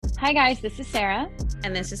Hi guys, this is Sarah.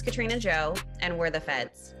 And this is Katrina Joe, and we're the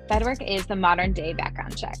Feds. FedWork is the modern day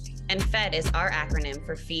background check. And FED is our acronym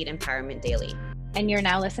for Feed Empowerment Daily. And you're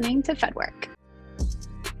now listening to FedWork.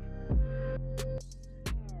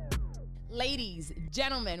 Ladies,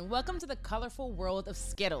 gentlemen, welcome to the colorful world of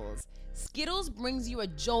Skittles. Skittles brings you a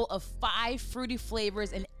jolt of 5 fruity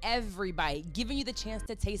flavors in every bite, giving you the chance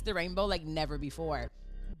to taste the rainbow like never before.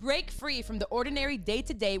 Break free from the ordinary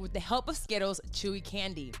day-to-day with the help of Skittles Chewy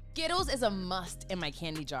Candy. Skittles is a must in my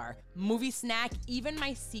candy jar. Movie snack, even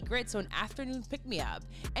my secret, so an afternoon pick-me-up.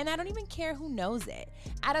 And I don't even care who knows it.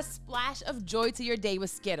 Add a splash of joy to your day with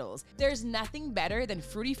Skittles. There's nothing better than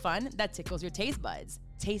fruity fun that tickles your taste buds.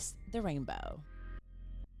 Taste the rainbow.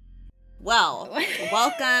 Well,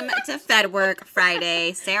 welcome to FedWork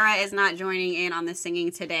Friday. Sarah is not joining in on the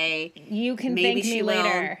singing today. You can thank me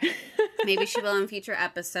later. Maybe she will in future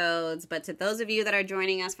episodes. But to those of you that are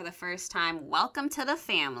joining us for the first time, welcome to the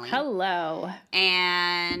family. Hello.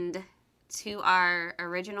 And to our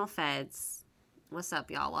original Feds, what's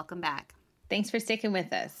up, y'all? Welcome back. Thanks for sticking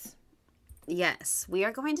with us. Yes, we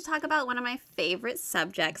are going to talk about one of my favorite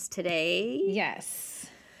subjects today. Yes.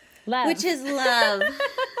 Love. Which is love.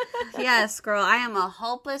 Yes, girl. I am a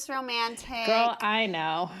hopeless romantic. Girl, I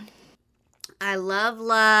know. I love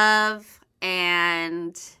love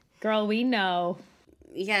and... Girl, we know.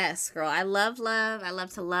 Yes, girl. I love love. I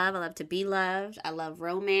love to love. I love to be loved. I love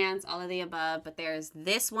romance, all of the above. But there's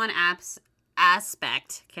this one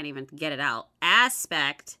aspect, can't even get it out,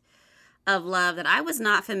 aspect of love that I was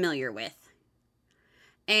not familiar with.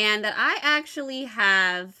 And that I actually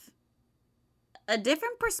have a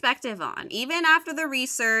different perspective on, even after the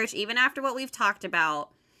research, even after what we've talked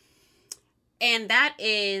about. And that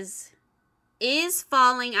is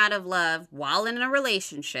falling out of love while in a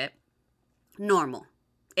relationship normal?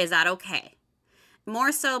 Is that okay?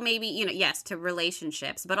 More so maybe, yes, to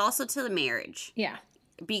relationships, but also to the marriage. Yeah.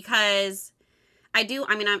 Because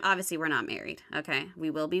obviously we're not married, okay? We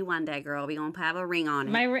will be one day, girl. We gonna have a ring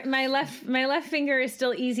on it. My left finger is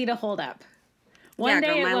still easy to hold up. One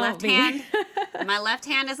day my it won't left be. hand, my left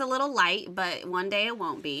hand is a little light, but one day it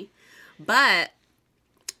won't be. But,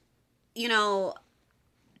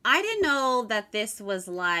 I didn't know that this was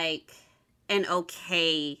like an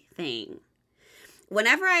okay thing.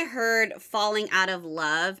 Whenever I heard falling out of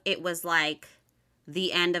love, it was like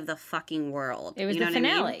the end of the fucking world. It was the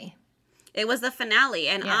finale. I mean? It was the finale.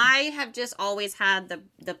 And yeah. I have just always had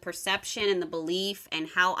the perception and the belief, and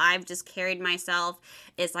how I've just carried myself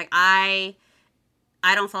is like I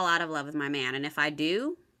don't fall out of love with my man. And if I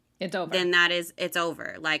do, it's over. Then it's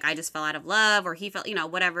over. Like, I just fell out of love, or he fell,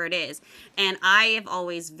 whatever it is. And I have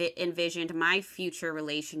always envisioned my future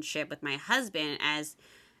relationship with my husband as,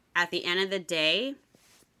 at the end of the day,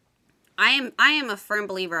 I am a firm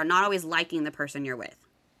believer of not always liking the person you're with.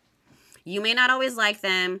 You may not always like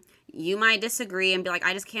them. You might disagree and be like,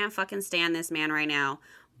 I just can't fucking stand this man right now.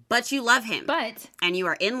 But you love him. And you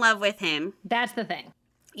are in love with him. That's the thing.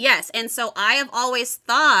 Yes. And so I have always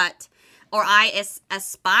thought, or I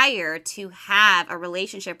aspire to have a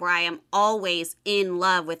relationship where I am always in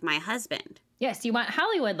love with my husband. Yes, you want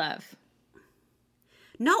Hollywood love.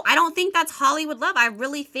 No, I don't think that's Hollywood love. I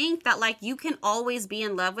really think that, like, you can always be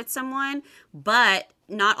in love with someone, but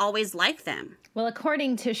not always like them. Well,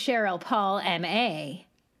 according to Cheryl Paul, M.A.,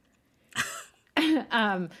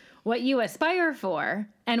 what you aspire for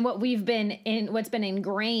and what's been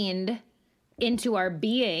ingrained into our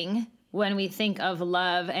being when we think of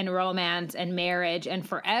love and romance and marriage and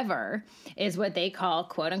forever is what they call,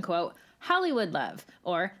 quote unquote, Hollywood love,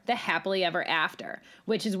 or the happily ever after,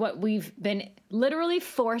 which is what we've been literally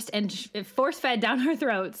force-fed down our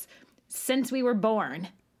throats since we were born.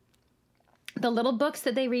 The little books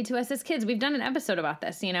that they read to us as kids, we've done an episode about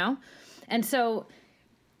this, And so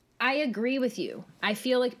I agree with you. I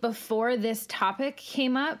feel like before this topic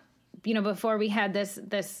came up, before we had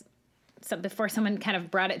before someone kind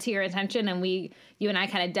of brought it to your attention and you and I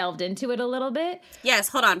kind of delved into it a little bit. Yes,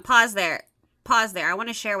 hold on. Pause there. I want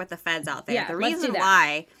to share with the Feds out there. Yeah, the reason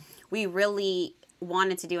why we really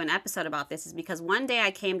wanted to do an episode about this is because one day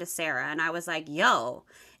I came to Sarah and I was like, yo,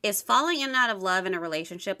 is falling in and out of love in a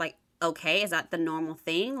relationship like, okay, is that the normal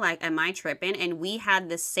thing? Like, am I tripping? And we had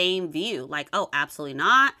the same view. Like, oh, absolutely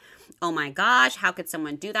not. Oh my gosh, how could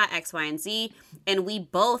someone do that? X, Y, and Z. And we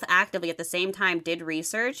both actively at the same time did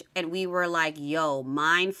research, and we were like, yo,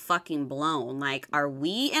 mind fucking blown. Like, are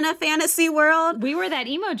we in a fantasy world? We were that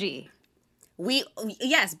emoji.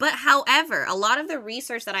 Yes, but however, a lot of the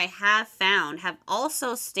research that I have found have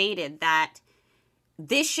also stated that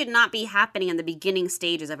this should not be happening in the beginning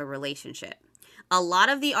stages of a relationship. a lot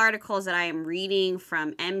of the articles that I am reading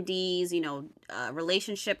from MDs,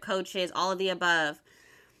 relationship coaches, all of the above,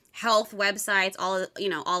 health websites,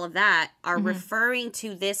 all of that are referring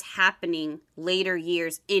to this happening later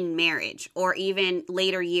years in marriage or even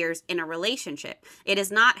later years in a relationship. It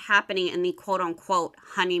is not happening in the quote unquote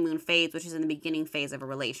honeymoon phase, which is in the beginning phase of a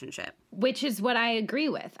relationship. Which is what I agree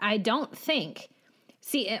with. I don't think,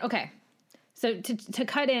 okay. So to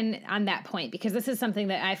cut in on that point, because this is something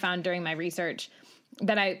that I found during my research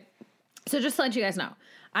so just to let you guys know,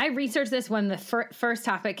 I researched this when the first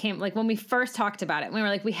topic came, like when we first talked about it, we were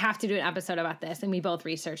like, we have to do an episode about this. And we both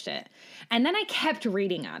researched it. And then I kept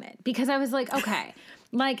reading on it because I was like, okay,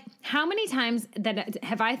 like how many times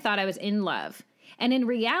have I thought I was in love? And in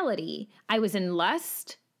reality, I was in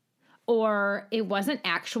lust or it wasn't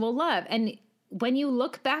actual love. And when you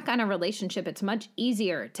look back on a relationship, it's much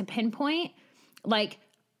easier to pinpoint like,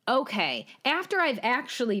 okay, after I've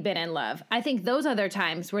actually been in love, I think those other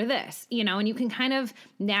times were this, and you can kind of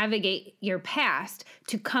navigate your past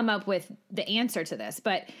to come up with the answer to this.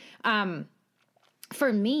 But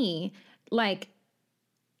for me, like,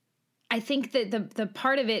 I think that the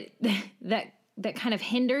part of it that kind of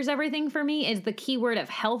hinders everything for me is the keyword of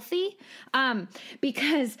healthy.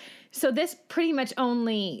 Because so this pretty much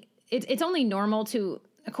it's only normal to,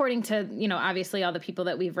 according to, obviously all the people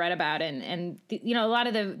that we've read about and a lot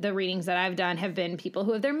of the readings that I've done have been people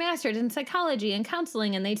who have their master's in psychology and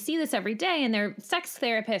counseling, and they see this every day, and they're sex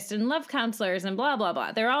therapists and love counselors and blah, blah,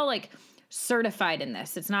 blah. They're all like certified in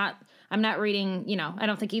this. I'm not reading, I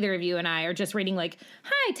don't think either of you and I are just reading like,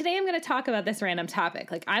 hi, today I'm going to talk about this random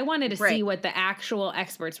topic. Like I wanted to see what the actual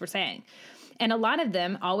experts were saying. And a lot of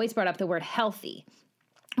them always brought up the word healthy,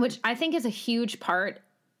 which I think is a huge part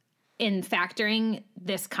in factoring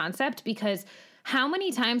this concept, because how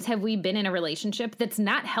many times have we been in a relationship that's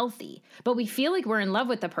not healthy, but we feel like we're in love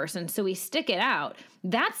with the person, so we stick it out?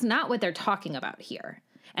 That's not what they're talking about here.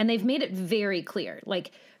 And they've made it very clear. Like,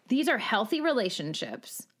 these are healthy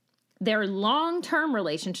relationships. They're long-term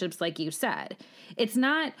relationships, like you said. It's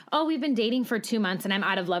not, oh, we've been dating for 2 months and I'm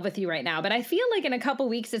out of love with you right now, but I feel like in a couple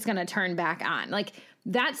weeks it's going to turn back on. Like,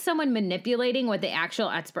 that's someone manipulating what the actual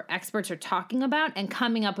experts are talking about and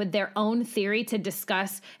coming up with their own theory to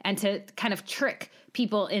discuss and to kind of trick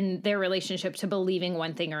people in their relationship to believing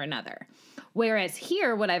one thing or another. Whereas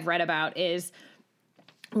here, what I've read about is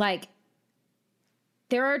like,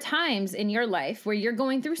 there are times in your life where you're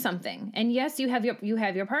going through something, and yes, you have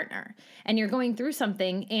your partner, and you're going through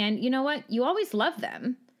something, and you know what? You always love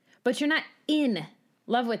them, but you're not in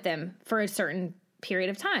love with them for a certain period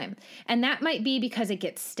of time. And that might be because it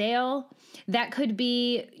gets stale. That could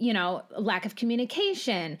be, lack of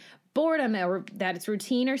communication, boredom, or that it's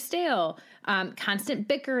routine or stale, constant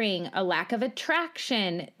bickering, a lack of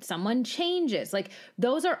attraction, someone changes. Like,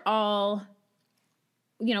 those are all,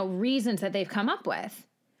 reasons that they've come up with.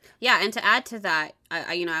 Yeah, and to add to that,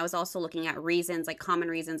 I was also looking at reasons, like common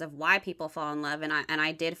reasons of why people fall in love, and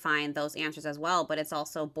I did find those answers as well. But it's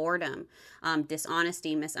also boredom,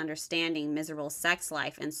 dishonesty, misunderstanding, miserable sex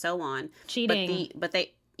life, and so on. Cheating. But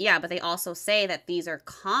they also say that these are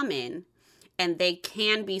common, and they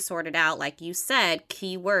can be sorted out, like you said,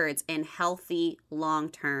 keywords in healthy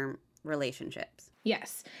long-term relationships.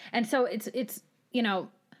 Yes, and so it's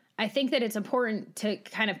I think that it's important to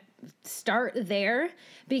kind of start there,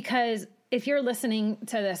 because if you're listening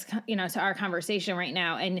to this, to our conversation right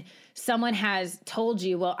now, and someone has told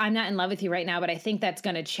you, well, I'm not in love with you right now, but I think that's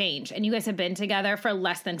going to change. And you guys have been together for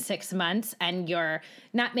less than 6 months, and you're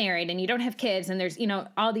not married, and you don't have kids, and there's,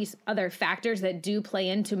 all these other factors that do play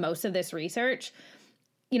into most of this research.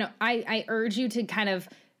 I urge you to kind of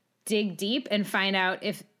dig deep and find out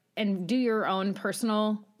and do your own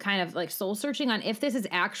personal kind of like soul searching on if this is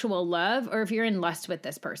actual love or if you're in lust with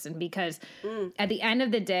this person. Because at the end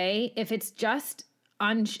of the day, if it's just,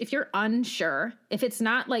 if you're unsure, if it's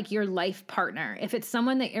not like your life partner, if it's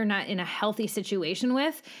someone that you're not in a healthy situation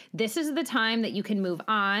with, this is the time that you can move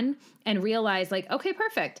on and realize like, okay,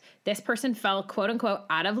 perfect. This person fell quote unquote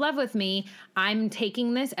out of love with me. I'm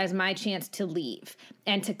taking this as my chance to leave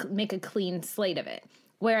and to make a clean slate of it.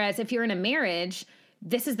 Whereas if you're in a marriage,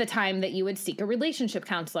 this is the time that you would seek a relationship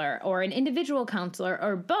counselor or an individual counselor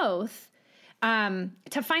or both,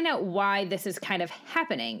 to find out why this is kind of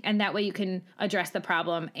happening. And that way you can address the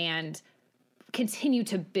problem and continue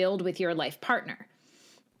to build with your life partner.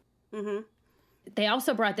 Mm-hmm. They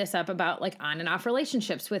also brought this up about like on and off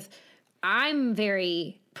relationships I'm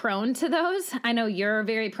very prone to those. I know you're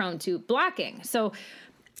very prone to blocking. So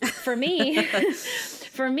for me,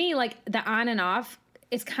 like the on and off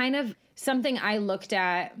is kind of something I looked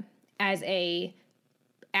at as a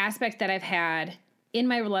aspect that I've had in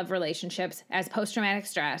my love relationships as post-traumatic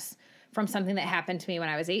stress from something that happened to me when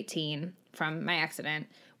I was 18 from my accident,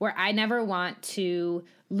 where I never want to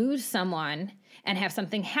lose someone and have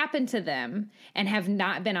something happen to them and have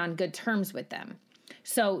not been on good terms with them.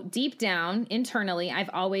 So deep down, internally, I've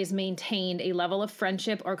always maintained a level of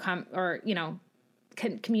friendship or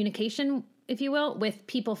communication, if you will, with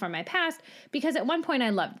people from my past, because at one point I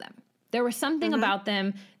loved them. There was something about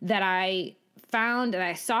them that I found, that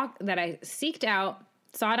I sought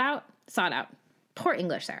out. Poor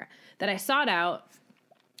English, Sarah. That I sought out,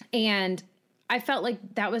 and I felt like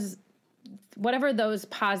that was whatever those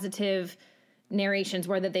positive narrations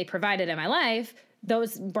were that they provided in my life,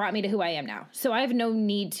 those brought me to who I am now. So I have no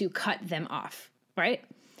need to cut them off, right?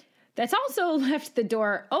 That's also left the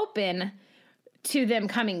door open to them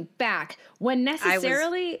coming back when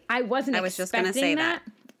necessarily I wasn't expecting just gonna say that.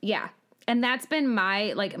 Yeah. And that's been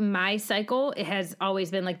my cycle. It has always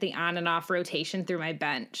been like the on and off rotation through my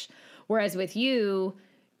bench. Whereas with you,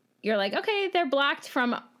 you're like, okay, they're blocked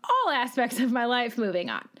from all aspects of my life,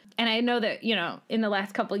 moving on. And I know that, in the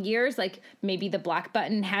last couple of years, like maybe the block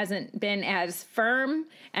button hasn't been as firm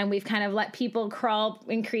and we've kind of let people crawl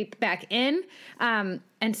and creep back in.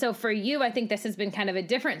 And so for you, I think this has been kind of a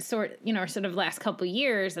different sort of last couple of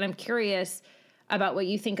years. And I'm curious about what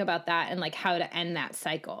you think about that and like how to end that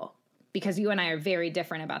cycle, because you and I are very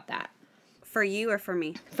different about that. For you or for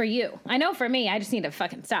me? For you. I know for me, I just need to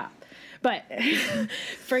fucking stop. But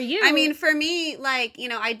for you. I mean, for me, like,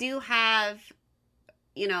 I do have,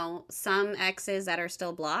 some exes that are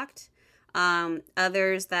still blocked.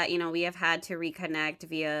 Others that, we have had to reconnect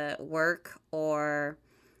via work, or,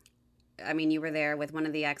 I mean, you were there with one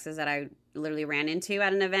of the exes that I literally ran into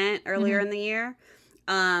at an event earlier in the year.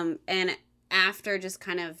 And after just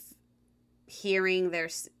kind of hearing their,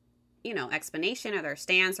 explanation or their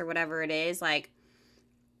stance or whatever it is, like,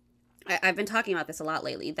 I've been talking about this a lot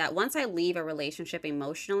lately, that once I leave a relationship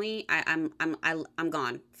emotionally, I'm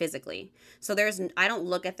gone physically. So I don't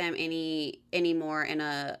look at them anymore in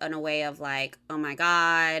a way of like, oh my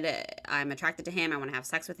God, I'm attracted to him, I want to have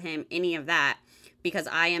sex with him, any of that, because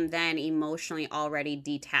I am then emotionally already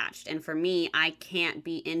detached. And for me, I can't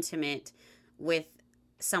be intimate with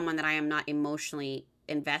someone that I am not emotionally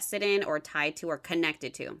invested in or tied to or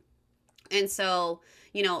connected to. And so,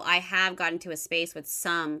 I have gotten to a space with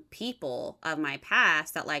some people of my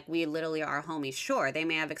past that, like, we literally are homies. Sure, they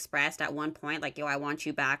may have expressed at one point, like, yo, I want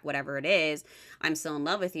you back, whatever it is. I'm still in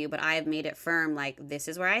love with you, but I have made it firm, like, this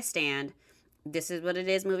is where I stand. This is what it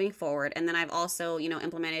is moving forward. And then I've also,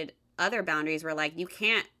 implemented other boundaries where, like, you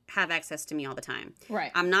can't have access to me all the time.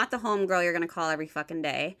 Right. I'm not the homegirl you're going to call every fucking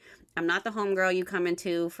day. I'm not the homegirl you come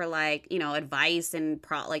into for, like, advice and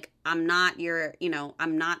I'm not your,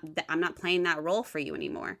 I'm not playing that role for you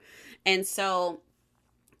anymore. And so,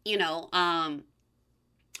 I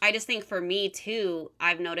just think for me too,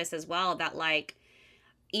 I've noticed as well that, like,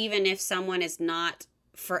 even if someone is not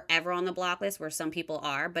forever on the block list, where some people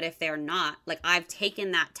are, but if they're not, like, I've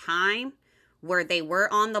taken that time where they were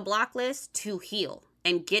on the block list to heal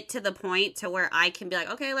and get to the point to where I can be like,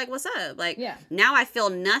 okay, like, what's up? Like, yeah. Now I feel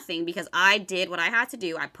nothing because I did what I had to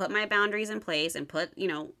do. I put my boundaries in place and put,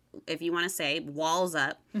 if you want to say, walls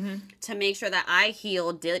up to make sure that I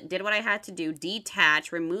healed, did what I had to do,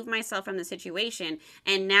 detach, remove myself from the situation.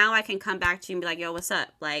 And now I can come back to you and be like, yo, what's up?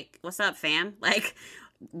 Like, what's up, fam? Like,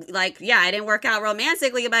 yeah, I didn't work out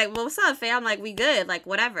romantically. Like, well, what's up, fam? Like, we good, like,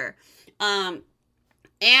 whatever. And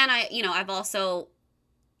I've also,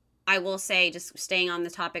 I will say, just staying on the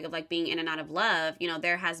topic of, like, being in and out of love,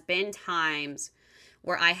 there has been times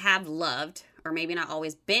where I have loved, or maybe not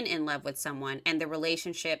always been in love with someone, and the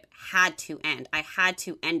relationship had to end. I had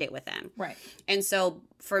to end it with them. Right. And so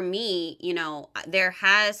for me,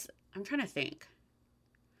 I'm trying to think.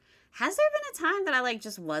 Has there been a time that I, like,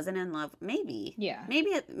 just wasn't in love? Maybe. Yeah.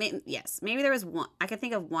 Yes. Maybe there was one. I could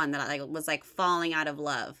think of one that I, like, was, like, falling out of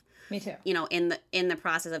love. Me too. In the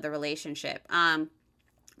process of the relationship.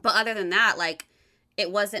 But other than that, like,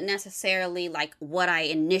 it wasn't necessarily, like, what I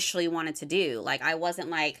initially wanted to do. Like, I wasn't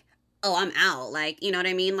like, oh, I'm out. Like, you know what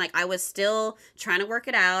I mean? Like, I was still trying to work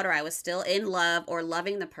it out, or I was still in love or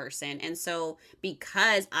loving the person. And so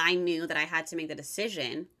because I knew that I had to make the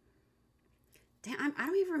decision, I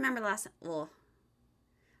don't even remember the last, well,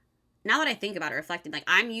 now that I think about it, reflecting, like,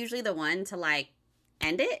 I'm usually the one to, like,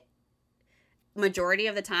 end it majority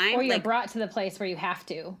of the time. Or you're like, brought to the place where you have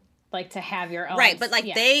to. Like, to have your own. Right, but, like,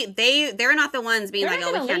 yeah. they're not the ones being they're like,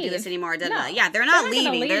 oh, we can't do this anymore. No. Yeah, they're not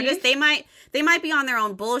leaving. They're just, they might be on their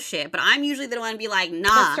own bullshit, but I'm usually the one to be like,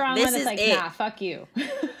 nah, this is like, it. Nah, fuck you.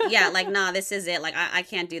 Yeah, like, nah, this is it. Like, I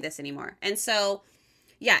can't do this anymore. And so,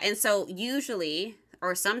 yeah, and so usually,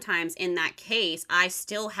 or sometimes in that case, I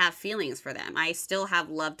still have feelings for them. I still have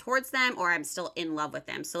love towards them, or I'm still in love with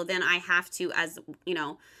them. So then I have to, I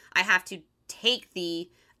have to take the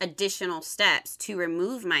additional steps to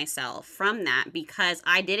remove myself from that, because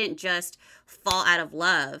I didn't just fall out of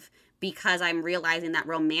love because I'm realizing that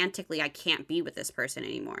romantically I can't be with this person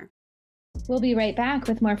anymore. We'll be right back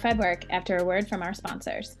with more Feb Work after a word from our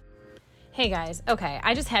sponsors. Hey guys, okay,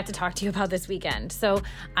 I just had to talk to you about this weekend. So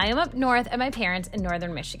I am up north at my parents' in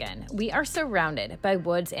northern Michigan. We are surrounded by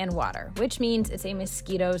woods and water, which means it's a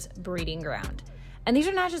mosquitoes breeding ground. And these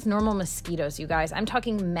are not just normal mosquitoes, you guys. I'm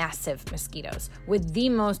talking massive mosquitoes with the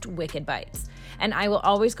most wicked bites. And I will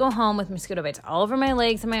always go home with mosquito bites all over my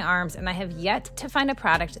legs and my arms, and I have yet to find a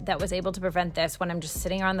product that was able to prevent this when I'm just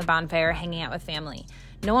sitting around the bonfire hanging out with family.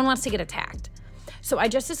 No one wants to get attacked. So I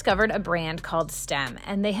just discovered a brand called Stem,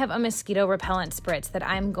 and they have a mosquito repellent spritz that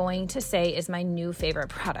I'm going to say is my new favorite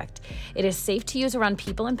product. It is safe to use around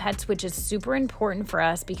people and pets, which is super important for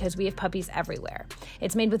us because we have puppies everywhere.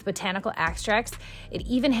 It's made with botanical extracts. It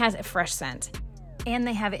even has a fresh scent. And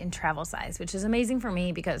they have it in travel size, which is amazing for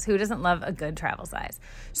me because who doesn't love a good travel size?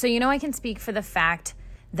 So I can speak for the fact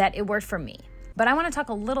that it worked for me. But I want to talk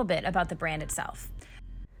a little bit about the brand itself.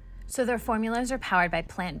 So their formulas are powered by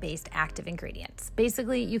plant-based active ingredients.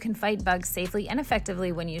 Basically, you can fight bugs safely and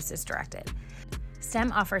effectively when used as directed.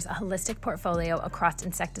 Stem offers a holistic portfolio across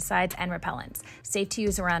insecticides and repellents, safe to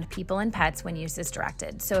use around people and pets when used as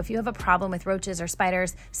directed. So if you have a problem with roaches or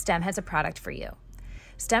spiders, Stem has a product for you.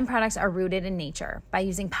 Stem products are rooted in nature by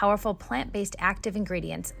using powerful plant-based active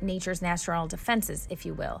ingredients, nature's natural defenses, if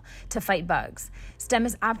you will, to fight bugs. Stem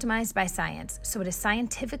is optimized by science, so it is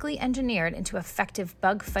scientifically engineered into effective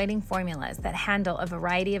bug-fighting formulas that handle a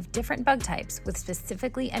variety of different bug types with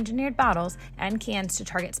specifically engineered bottles and cans to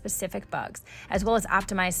target specific bugs, as well as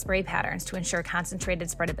optimized spray patterns to ensure concentrated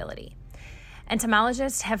spreadability.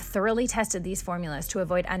 Entomologists have thoroughly tested these formulas to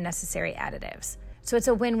avoid unnecessary additives. So it's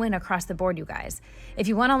a win-win across the board, you guys. If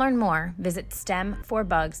you want to learn more, visit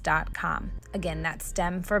stemforbugs.com. Again, that's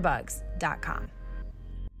stemforbugs.com.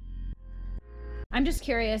 I'm just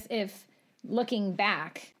curious if, looking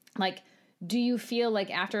back, do you feel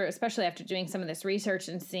like especially after doing some of this research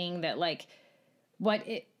and seeing that, what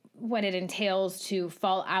it entails to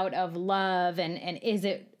fall out of love, and is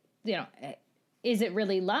it, is it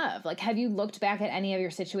really love? Have you looked back at any of your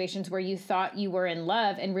situations where you thought you were in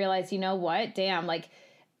love and realized, damn,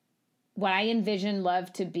 what I envisioned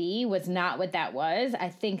love to be was not what that was. I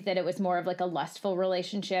think that it was more of a lustful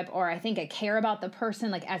relationship, or I think I care about the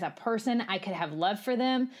person, as a person, I could have love for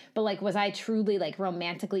them, but was I truly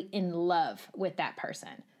romantically in love with that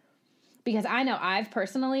person? Because I know I've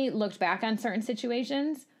personally looked back on certain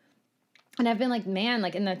situations and I've been man,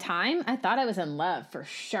 in the time, I thought I was in love for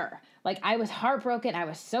sure. I was heartbroken. I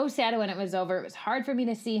was so sad when it was over. It was hard for me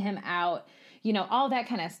to see him out, all that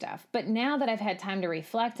kind of stuff. But now that I've had time to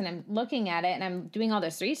reflect and I'm looking at it and I'm doing all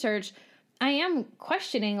this research, I am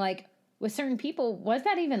questioning, with certain people, was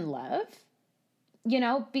that even love?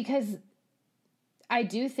 Because I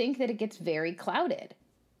do think that it gets very clouded.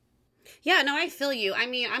 Yeah, no, I feel you. I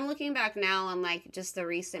mean, I'm looking back now on just the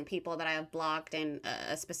recent people that I have blocked, and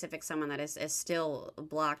a specific someone that is still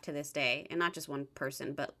blocked to this day, and not just one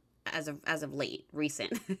person, but as of late,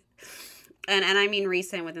 recent. and I mean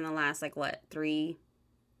recent within the last 3+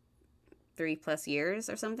 years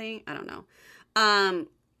or something. I don't know. I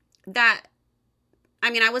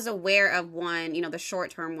was aware of one, the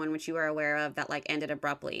short-term one, which you were aware of, that ended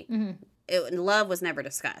abruptly. Mm-hmm. Love was never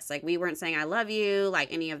discussed. We weren't saying I love you,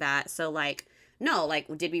 any of that. So no,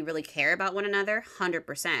 did we really care about one another?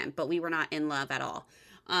 100%, but we were not in love at all.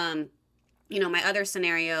 My other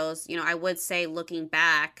scenarios, I would say, looking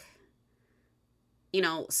back,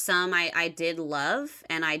 some I did love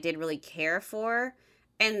and I did really care for,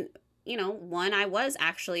 and one I was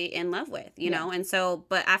actually in love with, know, and so,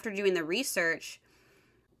 but after doing the research,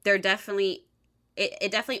 there definitely,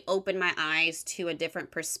 it definitely opened my eyes to a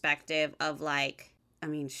different perspective of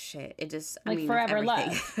it just, forever everything.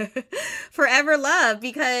 love. Forever love,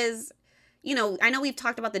 because, I know we've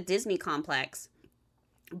talked about the Disney complex,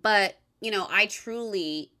 but, I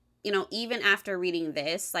truly, even after reading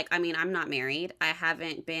this, I'm not married. I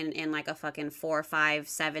haven't been in a fucking 4, 5,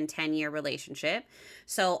 7, 10-year relationship.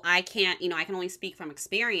 So I can't, I can only speak from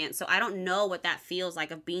experience. So I don't know what that feels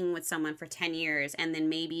like, of being with someone for 10 years and then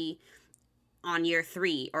maybe on year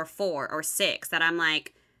 3 or 4 or 6 that I'm I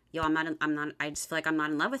just feel like I'm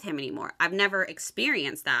not in love with him anymore. I've never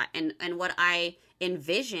experienced that. And what I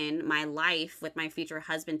envision my life with my future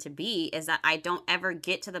husband to be is that I don't ever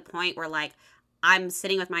get to the point where I'm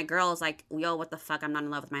sitting with my girls like, yo, what the fuck? I'm not in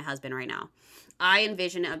love with my husband right now. I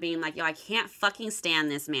envision it of being like, yo, I can't fucking stand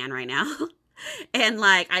this man right now. And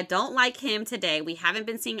like, I don't like him today. We haven't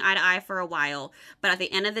been seeing eye to eye for a while. But at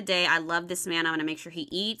the end of the day, I love this man. I'm going to make sure he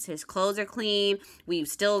eats. His clothes are clean. We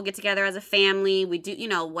still get together as a family. We do,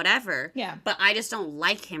 whatever. Yeah. But I just don't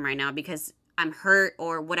like him right now because I'm hurt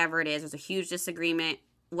or whatever it is. There's a huge disagreement,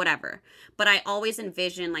 whatever. But I always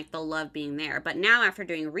envision like the love being there. But now after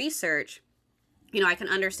doing research, I can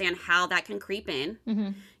understand how that can creep in,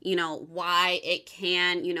 why it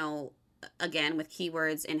can, again, with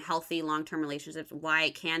keywords in healthy long-term relationships, why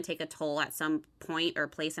it can take a toll at some point or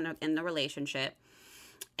place in the relationship.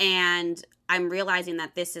 And I'm realizing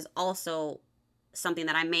that this is also something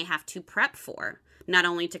that I may have to prep for, not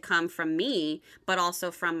only to come from me, but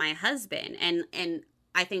also from my husband. And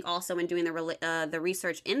I think also in doing the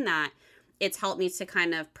research in that, it's helped me to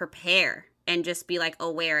kind of prepare and just be like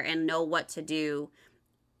aware and know what to do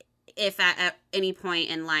if at any point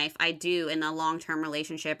in life I do in a long-term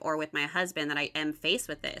relationship or with my husband that I am faced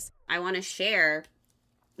with this. I want to share,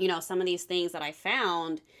 some of these things that I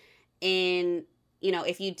found in,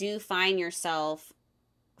 if you do find yourself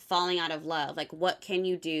falling out of love, like what can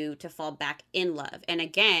you do to fall back in love? And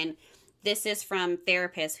again, this is from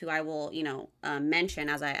therapists who I will, mention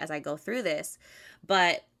as I go through this,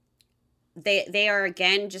 but they are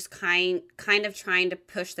again just kind of trying to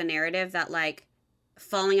push the narrative that like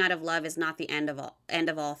falling out of love is not the end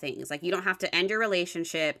of all things. Like you don't have to end your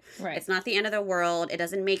relationship. Right. It's not the end of the world. It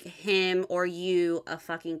doesn't make him or you a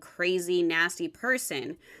fucking crazy nasty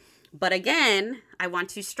person. But again, I want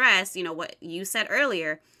to stress, what you said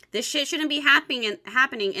earlier. This shit shouldn't be happening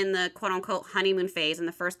in the quote unquote honeymoon phase in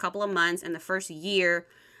the first couple of months, in the first year,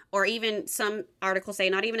 or even some articles say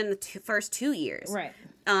not even in the first 2 years. Right.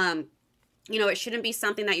 It shouldn't be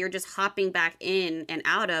something that you're just hopping back in and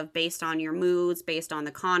out of based on your moods, based on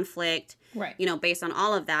the conflict, right. Based on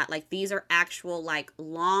all of that. Like these are actual like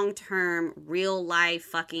long-term, real life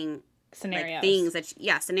fucking scenarios, like,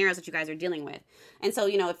 things scenarios that you guys are dealing with. And so,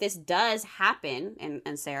 if this does happen,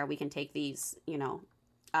 and Sarah, we can take these,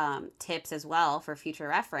 tips as well for future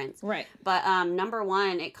reference. Right. But number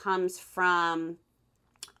one, it comes from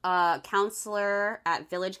a counselor at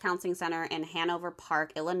Village Counseling Center in Hanover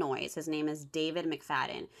Park, Illinois. His name is David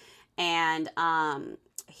McFadden. And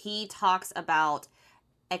he talks about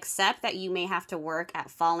accept that you may have to work at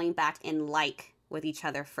falling back in like with each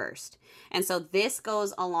other first. And so this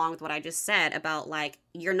goes along with what I just said about like,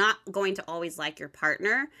 you're not going to always like your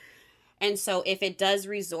partner. And so if it does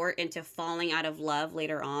resort into falling out of love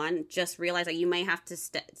later on, just realize that you may have to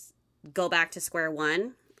go back to square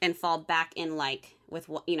one and fall back in like with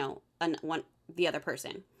the other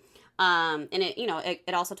person. And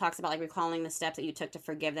it also talks about like recalling the steps that you took to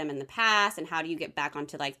forgive them in the past and how do you get back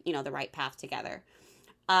onto like, the right path together.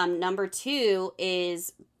 Number two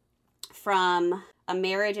is from a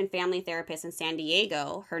marriage and family therapist in San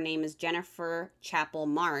Diego. Her name is Jennifer Chappell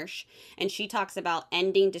Marsh, and she talks about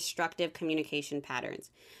ending destructive communication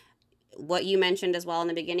patterns. What you mentioned as well in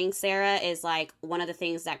the beginning, Sarah, is like one of the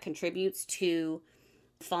things that contributes to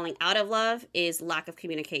falling out of love is lack of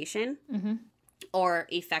communication or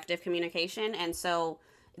effective communication. And so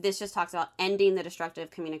this just talks about ending the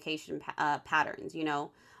destructive communication patterns,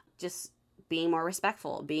 just being more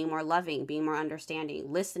respectful, being more loving, being more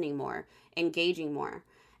understanding, listening more, engaging more.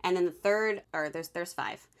 And then the third, or there's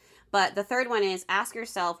five. But the third one is ask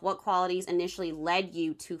yourself what qualities initially led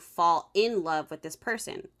you to fall in love with this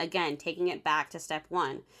person. Again, taking it back to step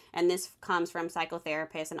one. And this comes from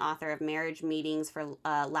psychotherapist and author of Marriage Meetings for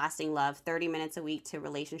Lasting Love, 30 Minutes a Week to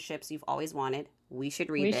Relationships You've Always Wanted. We should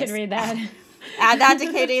read this. We should read that. Add that to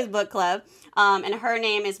KJ's book club. And her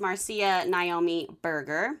name is Marcia Naomi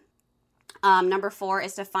Berger. Number 4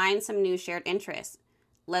 is to find some new shared interests.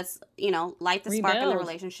 Let's, light the spark in the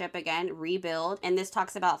relationship again, rebuild. And this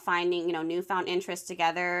talks about finding, newfound interests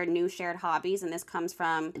together, new shared hobbies. And this comes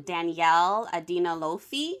from Danielle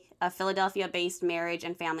Adina-Lofi, a Philadelphia-based marriage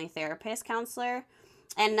and family therapist counselor.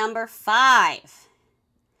 And number 5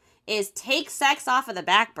 is take sex off of the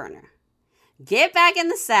back burner. Get back in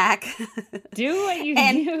the sack. Do what you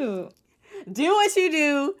do. Do what you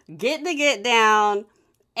do. Get down.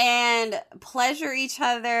 And pleasure each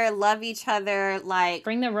other, love each other, like...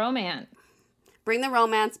 Bring the romance. Bring the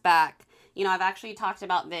romance back. I've actually talked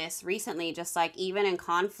about this recently, just like even in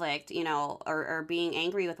conflict, or being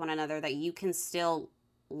angry with one another, that you can still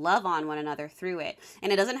love on one another through it.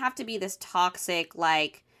 And it doesn't have to be this toxic,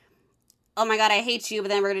 like, oh my God, I hate you, but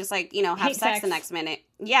then we're just like, have sex the next minute.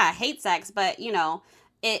 Yeah, hate sex, but,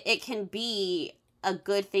 it can be a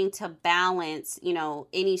good thing to balance, you know,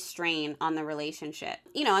 any strain on the relationship.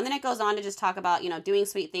 You know, and then it goes on to just talk about, you know, doing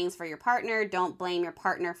sweet things for your partner. Don't blame your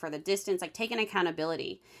partner for the distance, like taking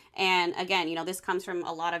accountability. And again, you know, this comes from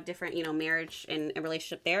a lot of different, you know, marriage and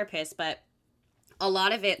relationship therapists, but a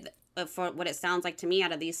lot of it, for what it sounds like to me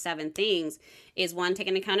out of these 7 things, is one,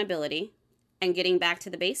 taking accountability and getting back to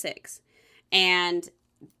the basics. And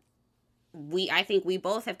I think we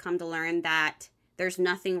both have come to learn that there's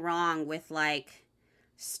nothing wrong with like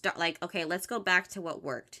okay, let's go back to what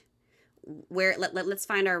worked. Let's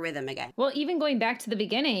find our rhythm again. Well, even going back to the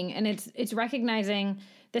beginning, and it's recognizing,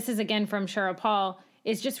 this is again from Cheryl Paul,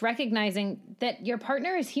 is just recognizing that your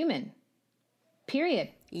partner is human. Period.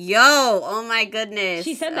 Yo, oh my goodness.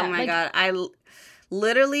 She said that. Oh my God. I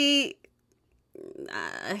literally,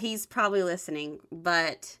 he's probably listening,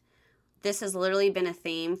 but this has literally been a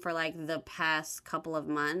theme for like the past couple of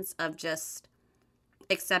months of just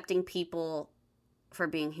accepting people for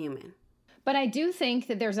being human. But I do think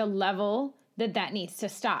that there's a level that needs to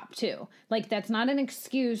stop too. Like, that's not an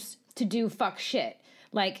excuse to do fuck shit.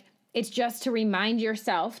 Like, it's just to remind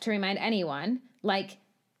yourself, to remind anyone, like,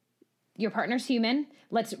 your partner's human.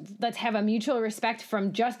 Let's have a mutual respect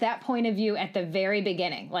from just that point of view at the very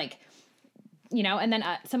beginning. Like, you know, and then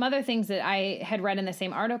some other things that I had read in the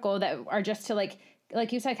same article that are just to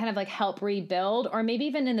like you said, kind of like help rebuild, or maybe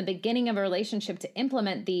even in the beginning of a relationship to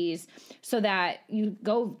implement these so that you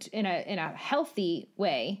go in a healthy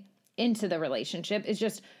way into the relationship, is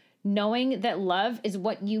just knowing that love is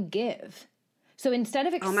what you give. So instead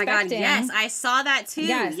of expecting... Oh my God, yes, I saw that too.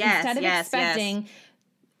 Yes, instead of expecting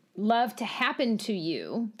love to happen to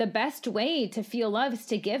you, the best way to feel love is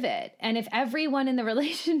to give it. And if everyone in the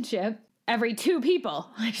relationship, every 2 people,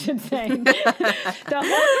 I should say, the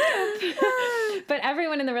whole group, but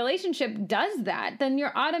everyone in the relationship does that, then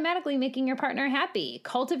you're automatically making your partner happy,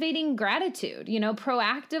 cultivating gratitude, you know,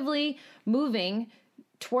 proactively moving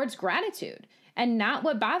towards gratitude and not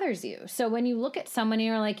what bothers you. So when you look at someone and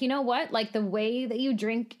you're like, you know what, like the way that you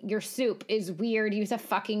drink your soup is weird, use a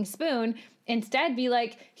fucking spoon. Instead, be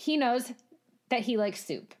like, he knows that he likes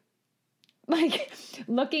soup. Like,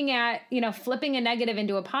 looking at, you know, flipping a negative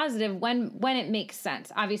into a positive when it makes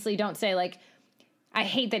sense. Obviously, don't say like, I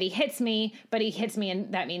hate that he hits me, but he hits me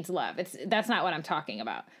and that means love. That's not what I'm talking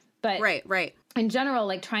about. But right. In general,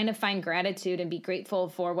 like, trying to find gratitude and be grateful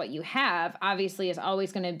for what you have, obviously, is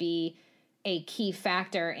always going to be a key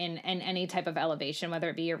factor in any type of elevation, whether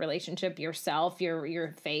it be your relationship, yourself,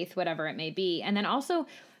 your faith, whatever it may be. And then also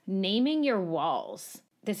naming your walls.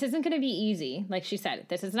 This isn't going to be easy. Like she said,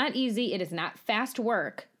 this is not easy. It is not fast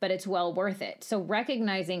work, but it's well worth it. So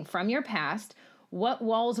recognizing from your past what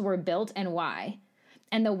walls were built and why,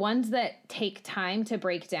 and the ones that take time to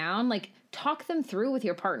break down, like, talk them through with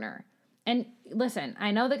your partner. And listen,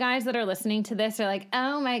 I know the guys that are listening to this are like,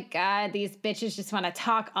 oh my God, these bitches just want to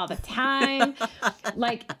talk all the time.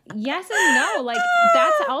 Like, yes and no. Like,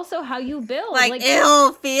 that's also how you build. Like,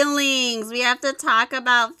 ew, feelings. We have to talk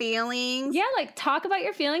about feelings. Yeah, like, talk about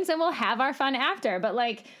your feelings and we'll have our fun after. But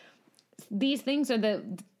like, these things are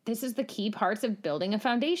this is the key parts of building a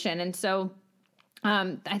foundation. And so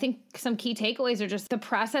I think some key takeaways are just the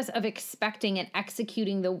process of expecting and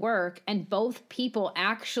executing the work, and both people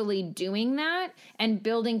actually doing that and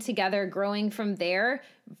building together, growing from there,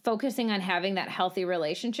 focusing on having that healthy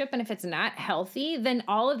relationship. And if it's not healthy, then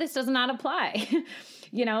all of this does not apply.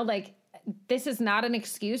 You know, like, this is not an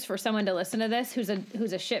excuse for someone to listen to this who's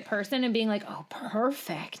a shit person and being like, oh,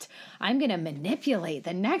 perfect, I'm going to manipulate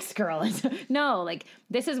the next girl. No, like,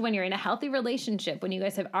 this is when you're in a healthy relationship, when you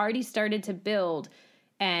guys have already started to build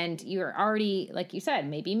and you're already, like you said,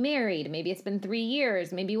 maybe married, maybe it's been 3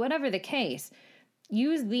 years, maybe whatever the case.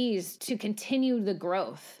 Use these to continue the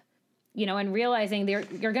growth, you know, and realizing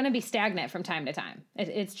you're going to be stagnant from time to time.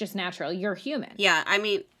 It's just natural. You're human. Yeah, I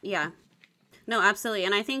mean, yeah. No, absolutely.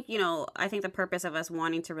 And I think, you know, the purpose of us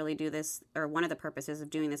wanting to really do this, or one of the purposes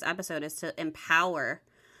of doing this episode, is to empower,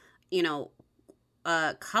 you know,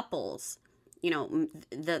 couples, you know,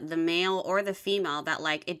 the male or the female, that,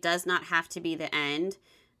 like, it does not have to be the end.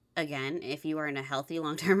 Again, if you are in a healthy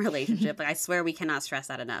long-term relationship, like, I swear we cannot stress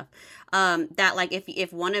that enough. That, like,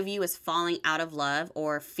 if one of you is falling out of love,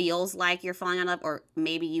 or feels like you're falling out of love, or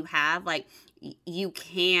maybe you have, like, you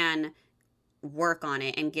can work on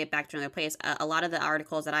it and get back to another place. A lot of the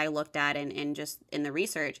articles that I looked at and just in the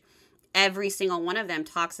research, every single one of them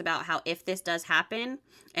talks about how if this does happen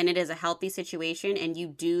and it is a healthy situation and you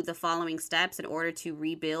do the following steps in order to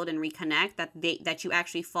rebuild and reconnect, that you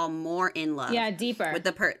actually fall more in love. Yeah, deeper. With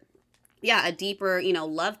the a deeper,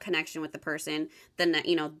 love connection with the person than that,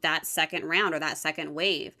 that second round or that second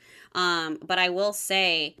wave. But I will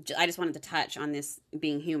say, I just wanted to touch on this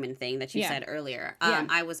being human thing that you said earlier.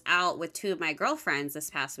 I was out with two of my girlfriends this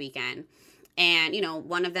past weekend, and,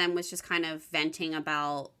 one of them was just kind of venting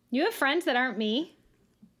about. You have friends that aren't me?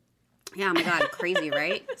 Yeah, oh my God, crazy,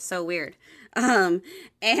 right? So weird. And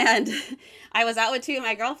I was out with two of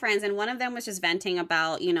my girlfriends, and one of them was just venting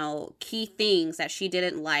about, key things that she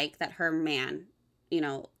didn't like that her man,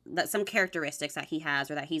 that some characteristics that he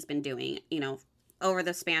has or that he's been doing, over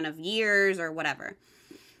the span of years or whatever.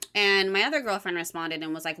 And my other girlfriend responded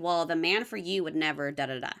and was like, well, the man for you would never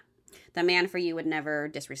da-da-da. The man for you would never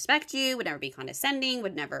disrespect you, would never be condescending,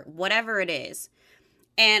 would never, whatever it is.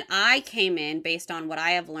 And I came in based on what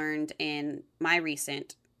I have learned in my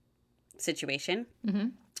recent situation,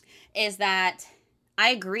 is that I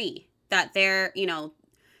agree that there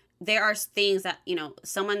are things that,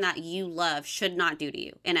 someone that you love should not do to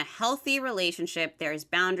you. In a healthy relationship, there's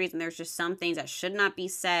boundaries, and there's just some things that should not be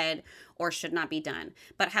said or should not be done.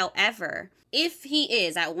 But however, if he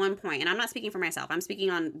is at one point, and I'm not speaking for myself, I'm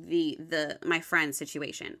speaking on my friend's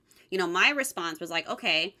situation, my response was like,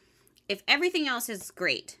 okay, if everything else is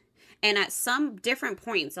great, and at some different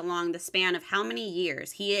points along the span of how many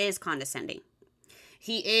years he is condescending,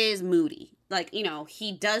 he is moody, like,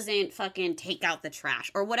 he doesn't fucking take out the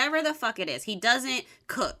trash or whatever the fuck it is, he doesn't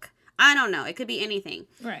cook, I don't know, it could be anything.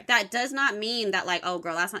 Right. That does not mean that, like, oh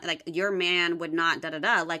girl, that's not, like, your man would not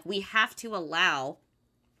da-da-da. Like, we have to allow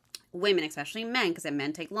women, especially men, because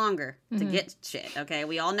men take longer to get shit, okay?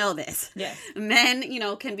 We all know this. Yes. Men,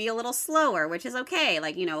 can be a little slower, which is okay.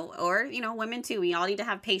 Like, or, women too. We all need to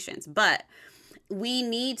have patience. But we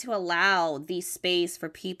need to allow the space for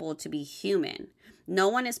people to be human. No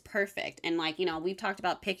one is perfect. And, like, we've talked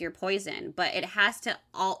about pick your poison. But it has to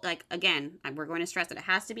all, like, again, we're going to stress that it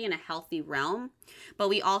has to be in a healthy realm. But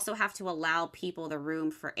we also have to allow people the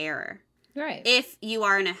room for error. Right. If you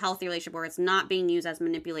are in a healthy relationship where it's not being used as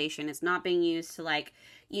manipulation, it's not being used to, like,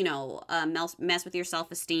 mess with your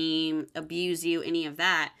self-esteem, abuse you, any of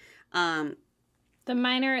that. The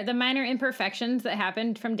minor imperfections that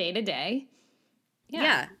happen from day to day.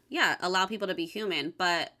 Yeah. Allow people to be human.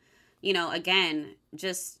 But, again,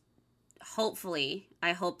 just hopefully,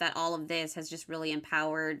 I hope that all of this has just really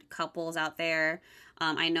empowered couples out there.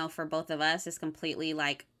 I know for both of us, it's completely,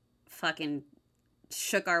 like, fucking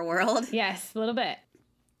shook our world. Yes, a little bit.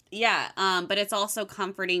 Yeah, but it's also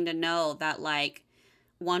comforting to know that, like,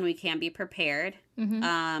 one, we can be prepared,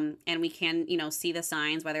 and we can, see the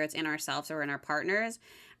signs, whether it's in ourselves or in our partners,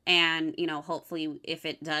 and, hopefully, if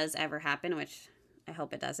it does ever happen, which I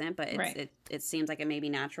hope it doesn't, but it seems like it may be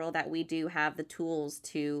natural, that we do have the tools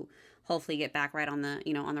to hopefully get back right on the,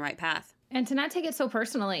 on the right path. And to not take it so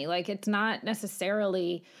personally, like, it's not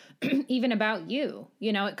necessarily even about you.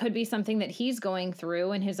 It could be something that he's going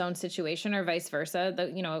through in his own situation, or vice versa.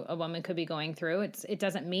 That, a woman could be going through. It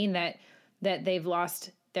doesn't mean that they've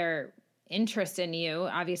lost their interest in you.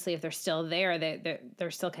 Obviously, if they're still there,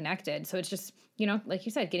 they're still connected. So it's just, like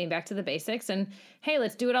you said, getting back to the basics, and hey,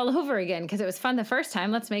 let's do it all over again because it was fun the first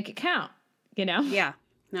time. Let's make it count. Yeah,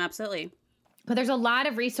 absolutely. But there's a lot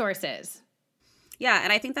of resources. Yeah,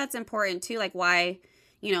 and I think that's important too, like why,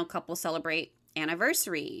 couples celebrate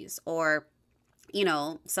anniversaries, or,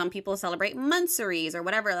 some people celebrate monthsaries or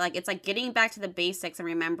whatever. Like, it's like getting back to the basics and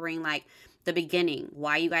remembering, like, the beginning,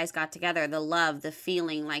 why you guys got together, the love, the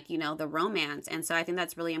feeling, like, the romance. And so I think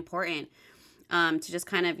that's really important, to just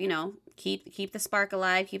kind of, keep the spark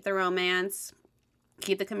alive, keep the romance,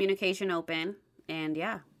 keep the communication open, and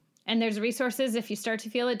yeah. And there's resources. If you start to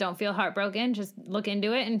feel it, don't feel heartbroken. Just look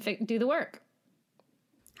into it and do the work.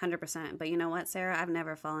 100%. But you know what, Sarah? I've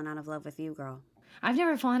never fallen out of love with you, girl. I've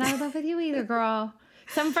never fallen out of love with you either, girl.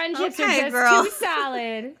 Some friendships Okay, are just girl. too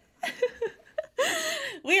solid.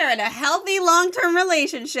 We are in a healthy long-term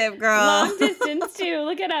relationship, girl. Long distance, too.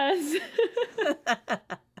 Look at us.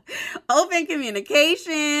 Open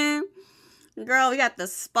communication. Girl, we got the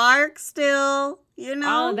spark still,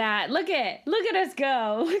 All of that. Look at us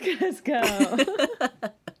go. Look at us go.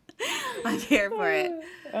 I'm here for it.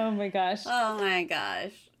 Oh, my gosh. Oh, my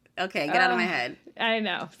gosh. Okay, get out of my head. I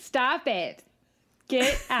know. Stop it.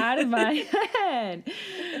 Get out of my head.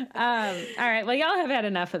 All right. Well, y'all have had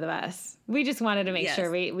enough of us. We just wanted to make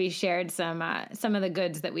sure we shared some of the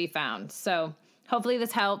goods that we found. So hopefully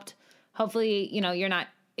this helped. Hopefully, you're not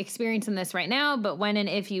experiencing this right now, but when and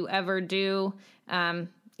if you ever do,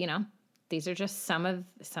 these are just some of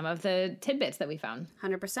the tidbits that we found.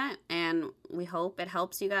 100%. And we hope it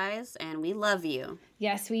helps you guys, and we love you.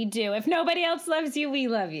 Yes, we do. If nobody else loves you, we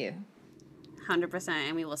love you. 100%.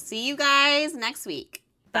 And we will see you guys next week.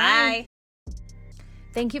 Bye.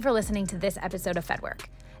 Thank you for listening to this episode of FedWork.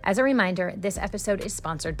 As a reminder, this episode is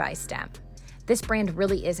sponsored by STEM. This brand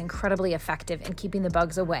really is incredibly effective in keeping the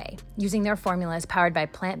bugs away, using their formulas powered by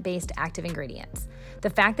plant-based active ingredients. The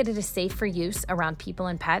fact that it is safe for use around people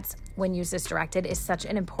and pets when used as directed is such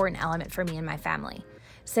an important element for me and my family.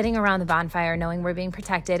 Sitting around the bonfire knowing we're being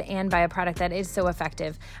protected and by a product that is so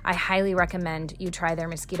effective, I highly recommend you try their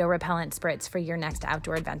mosquito repellent spritz for your next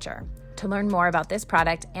outdoor adventure. To learn more about this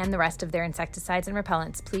product and the rest of their insecticides and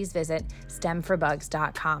repellents, please visit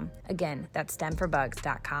stemforbugs.com. Again, that's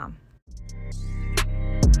stemforbugs.com.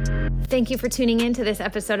 Thank you for tuning in to this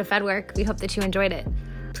episode of FedWork. We hope that you enjoyed it.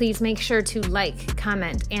 Please make sure to like,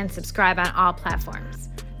 comment, and subscribe on all platforms.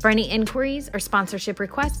 For any inquiries or sponsorship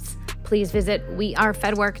requests, please visit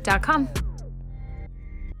wearefedwork.com.